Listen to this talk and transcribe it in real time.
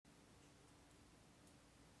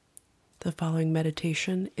The following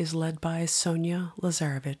meditation is led by Sonia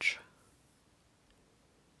Lazarevich.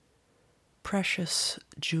 Precious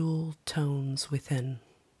jewel tones within.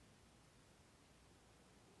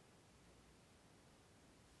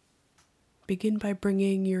 Begin by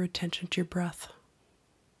bringing your attention to your breath.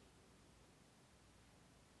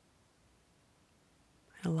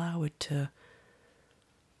 Allow it to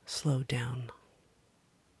slow down.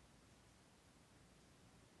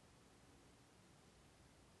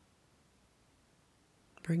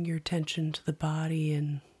 Bring your attention to the body,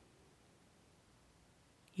 and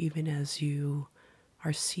even as you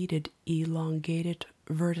are seated, elongate it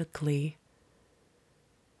vertically,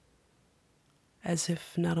 as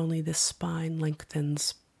if not only the spine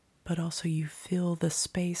lengthens, but also you feel the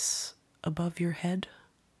space above your head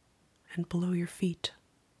and below your feet.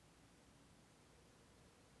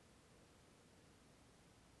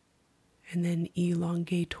 And then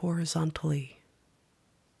elongate horizontally,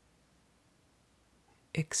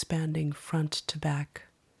 expanding front to back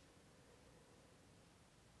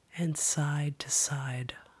and side to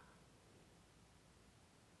side.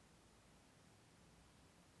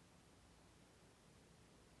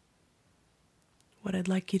 What I'd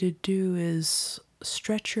like you to do is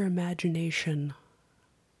stretch your imagination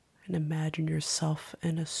and imagine yourself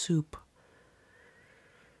in a soup.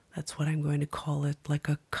 That's what I'm going to call it, like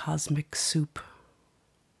a cosmic soup,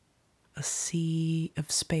 a sea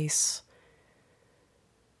of space,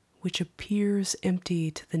 which appears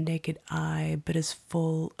empty to the naked eye, but is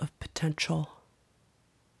full of potential.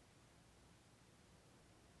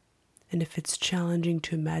 And if it's challenging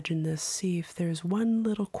to imagine this, see if there's one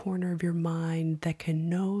little corner of your mind that can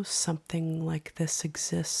know something like this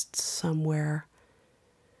exists somewhere,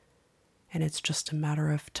 and it's just a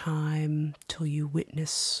matter of time till you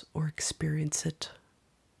witness or experience it.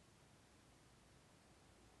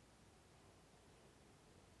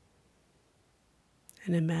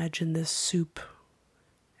 And imagine this soup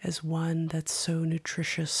as one that's so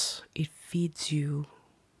nutritious it feeds you,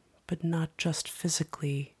 but not just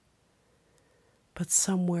physically, but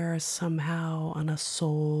somewhere, somehow, on a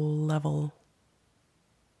soul level.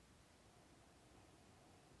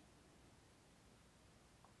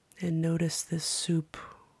 And notice this soup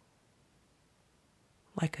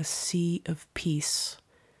like a sea of peace,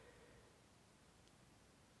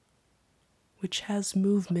 which has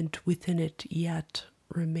movement within it, yet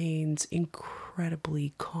remains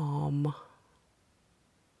incredibly calm.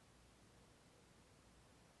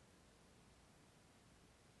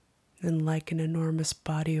 And like an enormous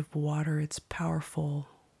body of water, it's powerful,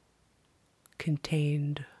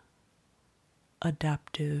 contained,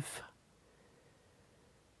 adaptive,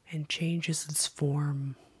 and changes its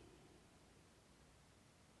form.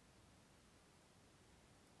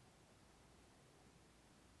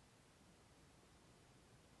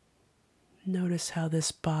 Notice how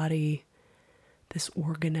this body, this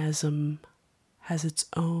organism, has its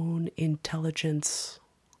own intelligence,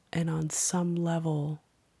 and on some level,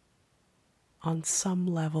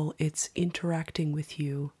 it's interacting with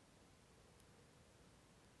you.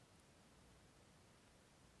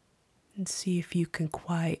 And see if you can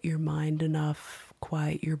quiet your mind enough,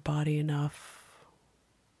 quiet your body enough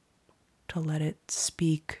to let it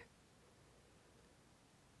speak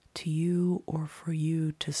to you or for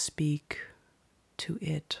you to speak to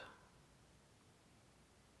it.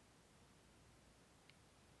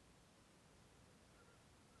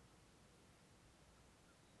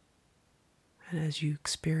 And as you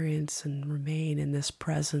experience and remain in this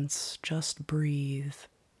presence, just breathe.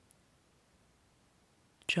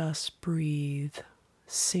 Just breathe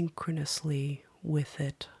synchronously with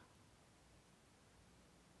it.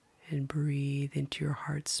 And breathe into your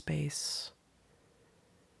heart space.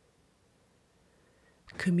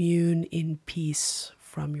 Commune in peace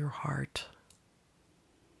from your heart.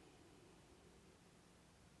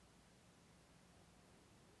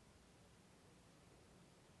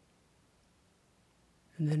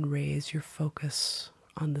 And then raise your focus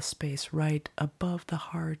on the space right above the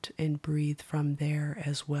heart and breathe from there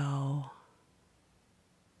as well.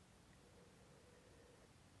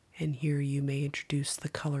 And here you may introduce the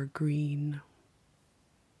color green.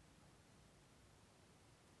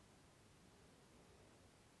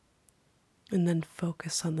 And then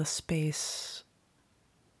focus on the space.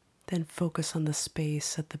 Then focus on the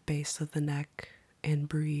space at the base of the neck and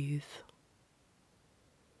breathe.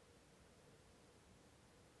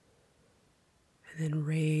 And then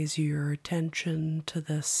raise your attention to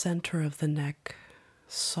the center of the neck,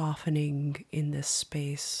 softening in this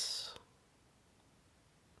space,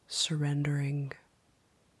 surrendering.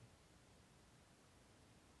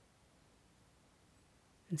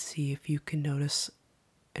 And see if you can notice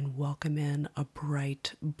and welcome in a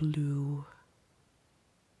bright blue.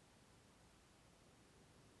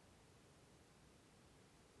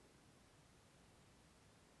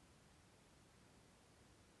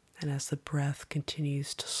 And as the breath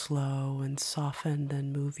continues to slow and soften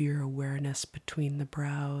and move your awareness between the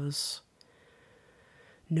brows,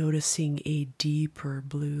 noticing a deeper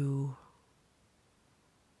blue.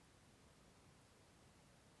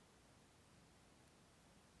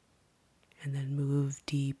 And then move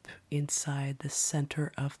deep inside the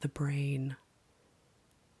center of the brain.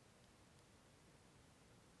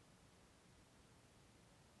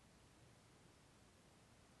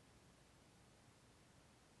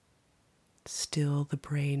 Still the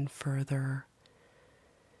brain further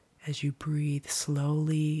as you breathe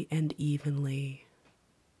slowly and evenly.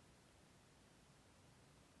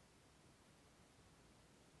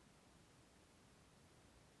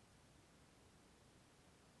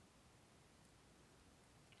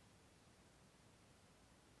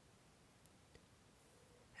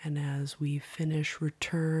 And as we finish,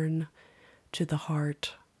 return to the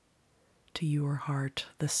heart, to your heart,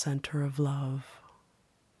 the center of love,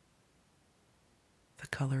 the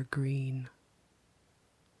color green.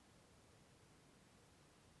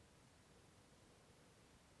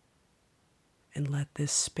 And let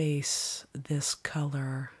this space, this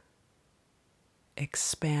color,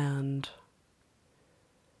 expand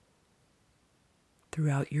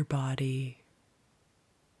throughout your body,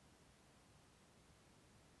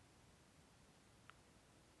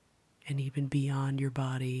 and even beyond your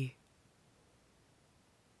body.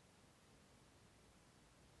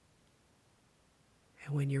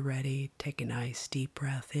 And when you're ready, take a nice deep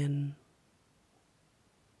breath in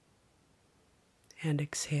and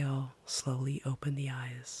exhale, slowly open the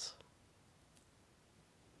eyes.